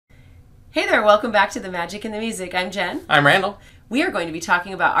Hey there, welcome back to The Magic and the Music. I'm Jen. I'm Randall. We are going to be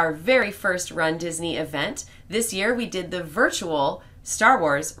talking about our very first Run Disney event. This year we did the virtual Star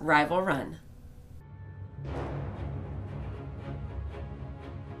Wars Rival Run.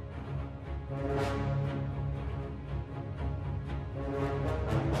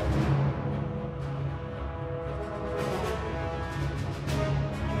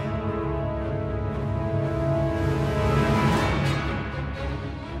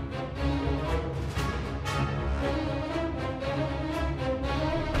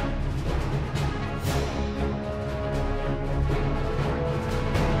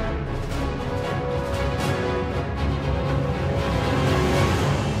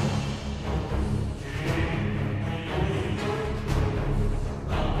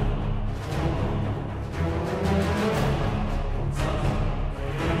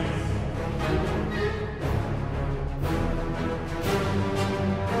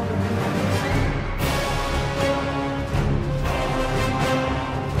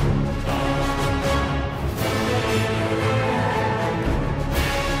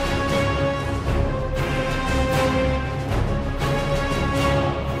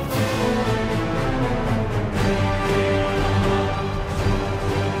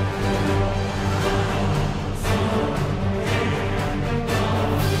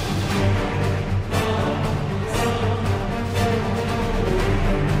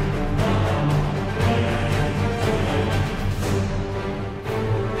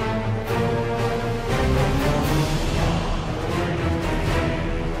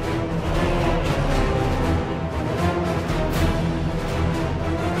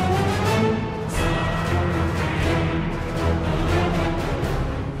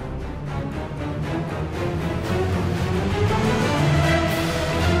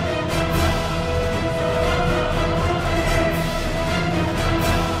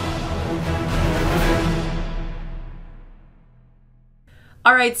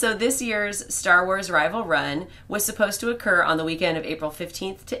 Alright, so this year's Star Wars Rival Run was supposed to occur on the weekend of April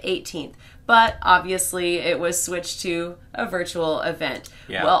 15th to 18th, but obviously it was switched to a virtual event.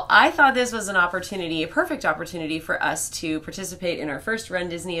 Yeah. Well, I thought this was an opportunity, a perfect opportunity for us to participate in our first Run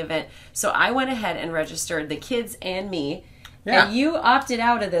Disney event, so I went ahead and registered the kids and me. Yeah. And you opted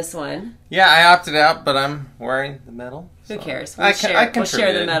out of this one. Yeah, I opted out, but I'm wearing the medal. Who so cares? I We'll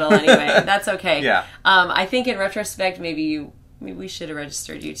share the medal anyway. That's okay. Yeah. I think in retrospect, maybe we should have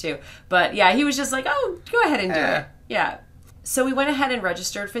registered you too. But yeah, he was just like, oh, go ahead and do it. Yeah. So we went ahead and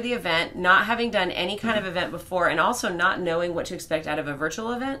registered for the event, not having done any kind of event before, and also not knowing what to expect out of a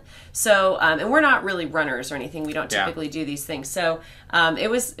virtual event. So, and we're not really runners or anything. We don't typically do these things. So it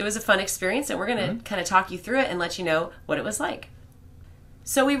was a fun experience, and we're going to kind of talk you through it and let you know what it was like.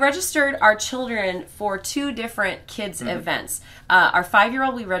 So we registered our children for two different kids events. Our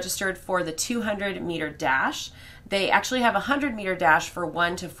 5-year-old, we registered for the 200-meter dash. They actually have a 100-meter dash for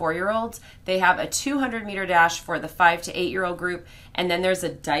 1 to 4-year-olds. They have a 200-meter dash for the 5 to 8-year-old group. And then there's a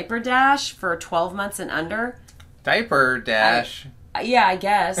diaper dash for 12 months and under. Diaper dash? Yeah, I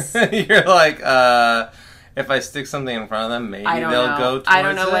guess. You're like, if I stick something in front of them, maybe they'll go towards it? I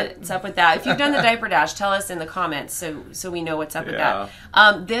don't know what's up with that. If you've done the diaper dash, tell us in the comments so we know what's up with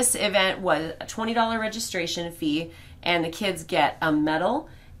that. This event was a $20 registration fee, and the kids get a medal,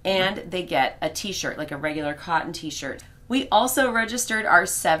 and they get a t-shirt, like a regular cotton t-shirt. We also registered our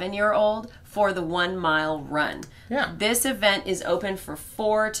 7-year-old for the 1 mile run. Yeah. This event is open for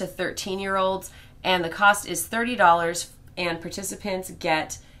 4 to 13-year-olds, and the cost is $30, and participants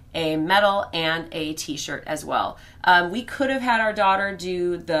get a medal and a t-shirt as well. We could have had our daughter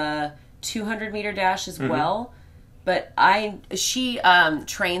do the 200-meter dash as well, but she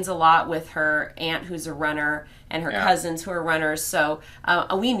trains a lot with her aunt who's a runner and her cousins who are runners, so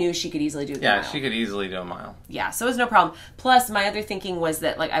we knew she could easily do the mile. Yeah, she could easily do a mile. Yeah, so it was no problem. Plus, my other thinking was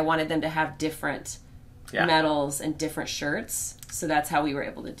that I wanted them to have different medals and different shirts, so that's how we were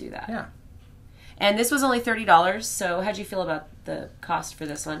able to do that. Yeah. And this was only $30, so how'd you feel about the cost for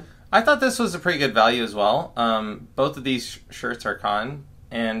this one? I thought this was a pretty good value as well. Both of these shirts are cotton,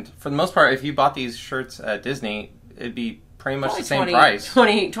 and for the most part, if you bought these shirts at Disney, it'd be pretty much the same price.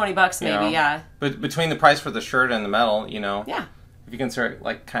 $20 maybe, yeah. But between the price for the shirt and the medal, yeah. If you consider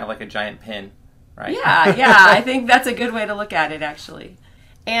it kind of like a giant pin, right? Yeah, I think that's a good way to look at it, actually.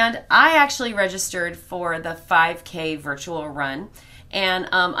 And I actually registered for the 5K virtual run. And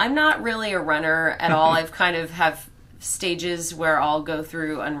I'm not really a runner at all. I've kind of have stages where I'll go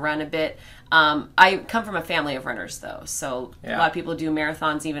through and run a bit. I come from a family of runners, though, so a lot of people do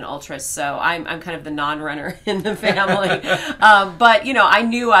marathons, even ultras. So I'm kind of the non-runner in the family. But I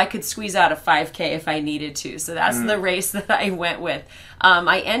knew I could squeeze out a 5K if I needed to. So that's the race that I went with.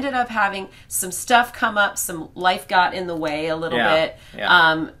 I ended up having some stuff come up. Some life got in the way a little bit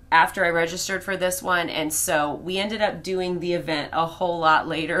after I registered for this one, and so we ended up doing the event a whole lot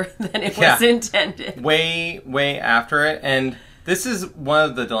later than it was intended. Way after it, and this is one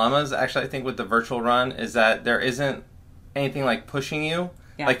of the dilemmas, actually, I think, with the virtual run, is that there isn't anything like pushing you.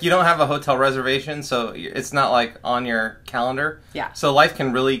 Yeah. Like, you don't have a hotel reservation, so it's not like on your calendar. Yeah. So life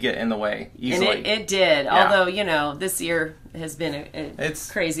can really get in the way easily. And it did. Yeah. Although, this year has been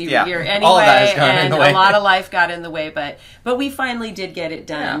it's crazy year anyway. All of that has gone and in the way. A lot of life got in the way, but we finally did get it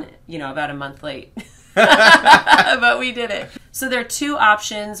done, about a month late. But we did it. So there are two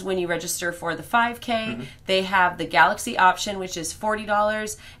options when you register for the 5K. They have the Galaxy option, which is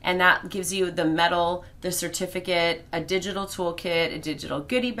 $40, and that gives you the medal, the certificate, a digital toolkit, a digital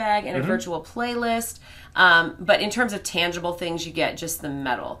goodie bag, and a virtual playlist. But in terms of tangible things, you get just the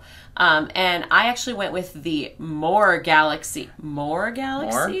medal. And I actually went with the More Galaxy. More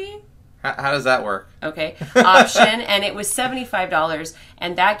Galaxy? More? How does that work? Okay. Option, and it was $75,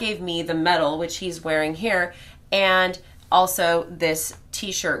 and that gave me the medal, which he's wearing here, and also this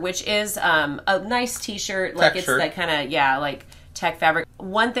t-shirt, which is a nice t-shirt. Like, it's that kind of, like tech fabric.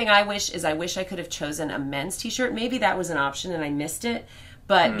 One thing I wish I could have chosen a men's t-shirt. Maybe that was an option and I missed it.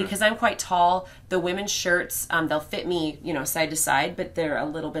 But because I'm quite tall, the women's shirts, they'll fit me, side to side, but they're a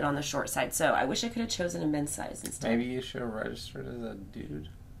little bit on the short side. So I wish I could have chosen a men's size instead. Maybe you should have registered as a dude.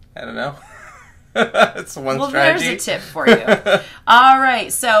 I don't know. It's one strategy. There's a tip for you. All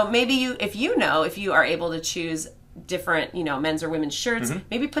right. So maybe if you are able to choose different, men's or women's shirts,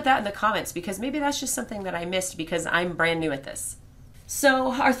 maybe put that in the comments, because maybe that's just something that I missed because I'm brand new at this.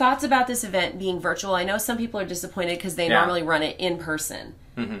 So our thoughts about this event being virtual. I know some people are disappointed because they normally run it in person.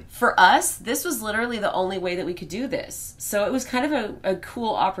 For us, this was literally the only way that we could do this. So it was kind of a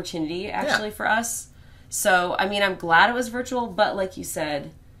cool opportunity actually for us. So, I'm glad it was virtual, but like you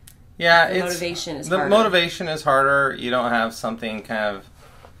said, the motivation is harder. The motivation is harder. You don't have something kind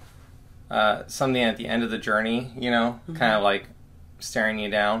of, something at the end of the journey, kind of like staring you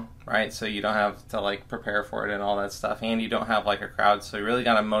down, right? So you don't have to like prepare for it and all that stuff. And you don't have like a crowd. So you really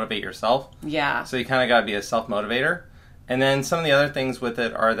got to motivate yourself. Yeah. So you kind of got to be a self-motivator. And then some of the other things with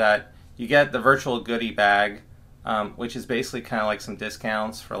it are that you get the virtual goodie bag, which is basically kind of like some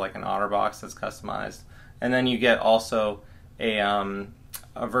discounts for like an OtterBox that's customized. And then you get also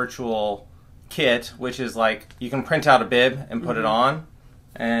a virtual kit, which is like you can print out a bib and put it on,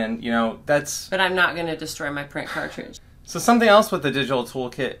 and that's. But I'm not going to destroy my print cartridge. So something else with the digital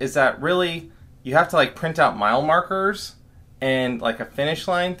toolkit is that really you have to like print out mile markers and like a finish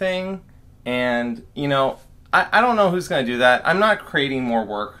line thing, and I don't know who's going to do that. I'm not creating more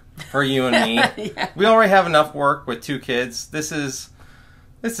work for you and me. We already have enough work with 2 kids. It's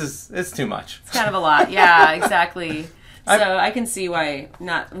too much. It's kind of a lot. Yeah, exactly. So I can see why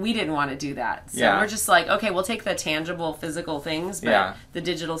we didn't want to do that. So we're just like, okay, we'll take the tangible physical things, but the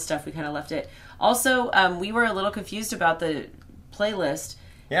digital stuff, we kind of left it. Also, we were a little confused about the playlist.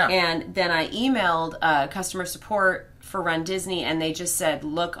 Yeah. And then I emailed customer support for runDisney, and they just said,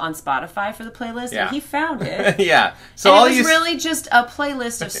 look on Spotify for the playlist, and he found it. So and it was really just a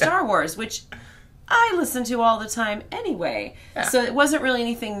playlist of Star Wars, which I listen to all the time anyway. So it wasn't really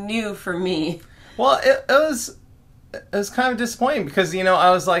anything new for me. Well, it was kind of disappointing because,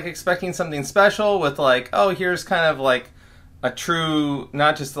 I was like expecting something special with like, oh, here's kind of like a true,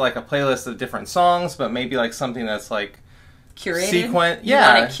 not just like a playlist of different songs, but maybe like something that's like curated. You want it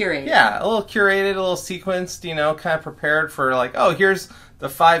curated. Yeah, a little curated, a little sequenced, kind of prepared for like, oh, here's the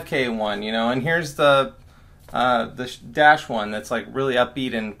 5K one, and here's the dash one that's like really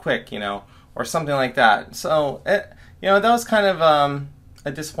upbeat and quick, or something like that. So, that was kind of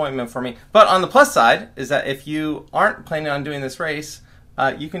a disappointment for me. But on the plus side is that if you aren't planning on doing this race,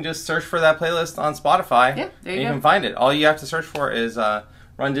 you can just search for that playlist on Spotify. Yeah, there you go. You can find it. All you have to search for is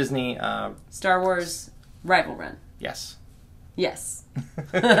runDisney Star Wars Rival Run. Yes. Yes.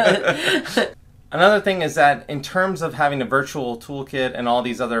 Another thing is that in terms of having a virtual toolkit and all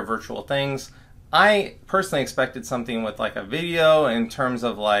these other virtual things, I personally expected something with like a video in terms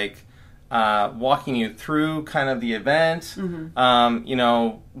of like walking you through kind of the event,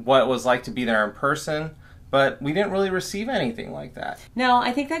 what it was like to be there in person, but we didn't really receive anything like that. No,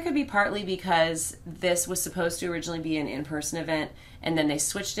 I think that could be partly because this was supposed to originally be an in-person event, and then they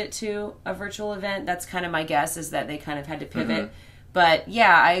switched it to a virtual event. That's kind of my guess, is that they kind of had to pivot. But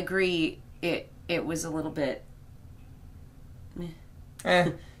yeah, I agree. It was a little bit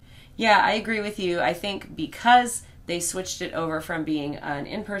Yeah, I agree with you. I think because they switched it over from being an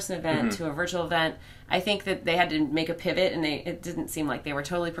in-person event to a virtual event, I think that they had to make a pivot, and it didn't seem like they were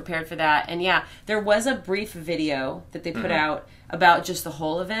totally prepared for that. And yeah, there was a brief video that they put out about just the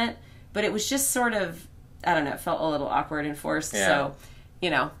whole event, but it was just sort of, I don't know, it felt a little awkward and forced. Yeah. So, you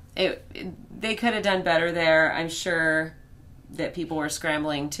know, they could have done better there. I'm sure that people were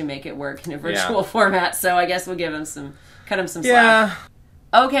scrambling to make it work in a virtual format, so I guess we'll cut them some slack.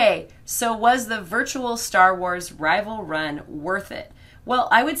 Okay, so was the virtual Star Wars Rival Run worth it? Well,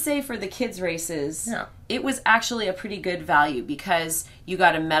 I would say for the kids' races, it was actually a pretty good value because you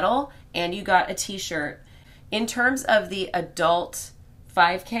got a medal and you got a t-shirt. In terms of the adult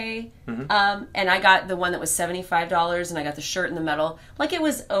 5K, and I got the one that was $75 and I got the shirt and the medal, like it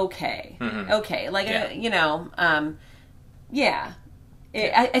was okay. Okay, like,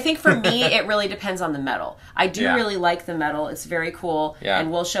 I think for me, it really depends on the medal. I do really like the medal. It's very cool.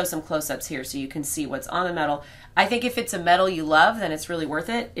 And we'll show some close-ups here so you can see what's on the medal. I think if it's a medal you love, then it's really worth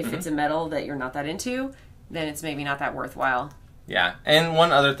it. If it's a medal that you're not that into, then it's maybe not that worthwhile. Yeah. And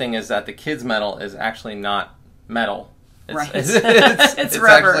one other thing is that the kids' medal is actually not metal. It's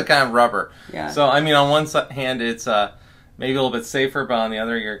rubber. Actually kind of rubber. Yeah. So, I mean, on one hand, it's maybe a little bit safer, but on the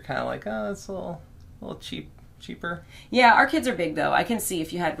other, you're kind of like, oh, it's a little cheaper. Yeah, our kids are big though. I can see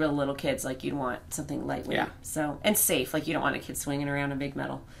if you had real little kids, like you'd want something lightweight. Yeah. So, and safe, like you don't want a kid swinging around a big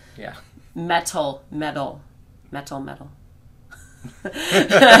metal. Yeah. Metal. So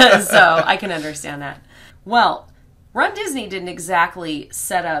I can understand that. Well, Run Disney didn't exactly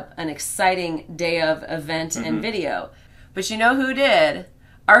set up an exciting day of event and video, but you know who did?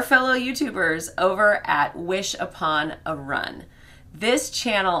 Our fellow YouTubers over at Wish Upon a Run. This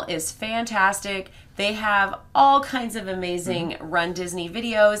channel is fantastic. They have all kinds of amazing Run Disney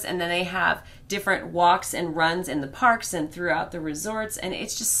videos, and then they have different walks and runs in the parks and throughout the resorts, and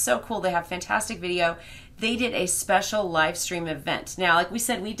it's just so cool. They have fantastic video. They did a special live stream event. Now, like we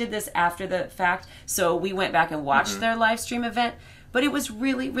said, we did this after the fact, so we went back and watched their live stream event, but it was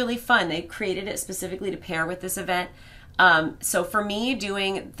really, really fun. They created it specifically to pair with this event. So for me,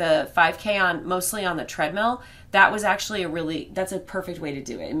 doing the 5K mostly on the treadmill, that was actually that's a perfect way to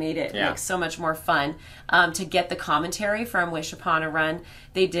do it. It made it like so much more fun. To get the commentary from Wish Upon a Run,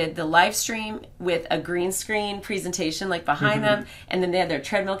 they did the live stream with a green screen presentation like behind them, and then they had their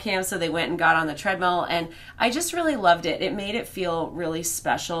treadmill cam, so they went and got on the treadmill, and I just really loved it. It made it feel really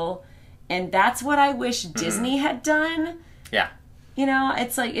special, and that's what I wish Disney had done. Yeah. You know,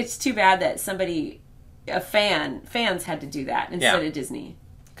 it's like, it's too bad that fans had to do that instead of Disney.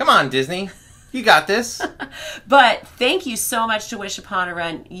 Come on, Disney. You got this. But thank you so much to Wish Upon a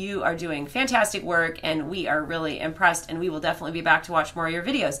Run. You are doing fantastic work, and we are really impressed, and we will definitely be back to watch more of your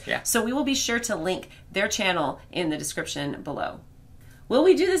videos. Yeah. So we will be sure to link their channel in the description below. Will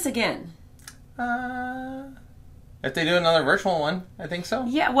we do this again? If they do another virtual one, I think so.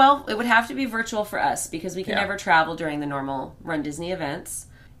 Yeah, well, it would have to be virtual for us because we can never travel during the normal Run Disney events.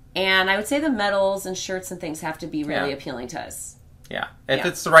 And I would say the medals and shirts and things have to be really appealing to us. Yeah, if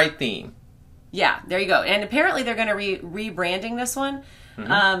it's the right theme. Yeah, there you go. And apparently they're going to rebranding this one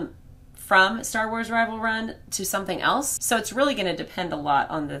from Star Wars Rival Run to something else. So it's really going to depend a lot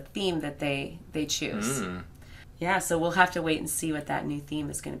on the theme that they choose. Yeah, so we'll have to wait and see what that new theme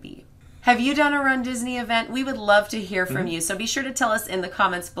is going to be. Have you done a Run Disney event? We would love to hear from you. So be sure to tell us in the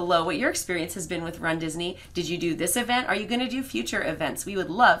comments below what your experience has been with Run Disney. Did you do this event? Are you going to do future events? We would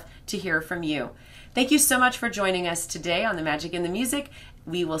love to hear from you. Thank you so much for joining us today on The Magic in the Music.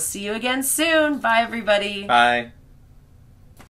 We will see you again soon. Bye, everybody. Bye.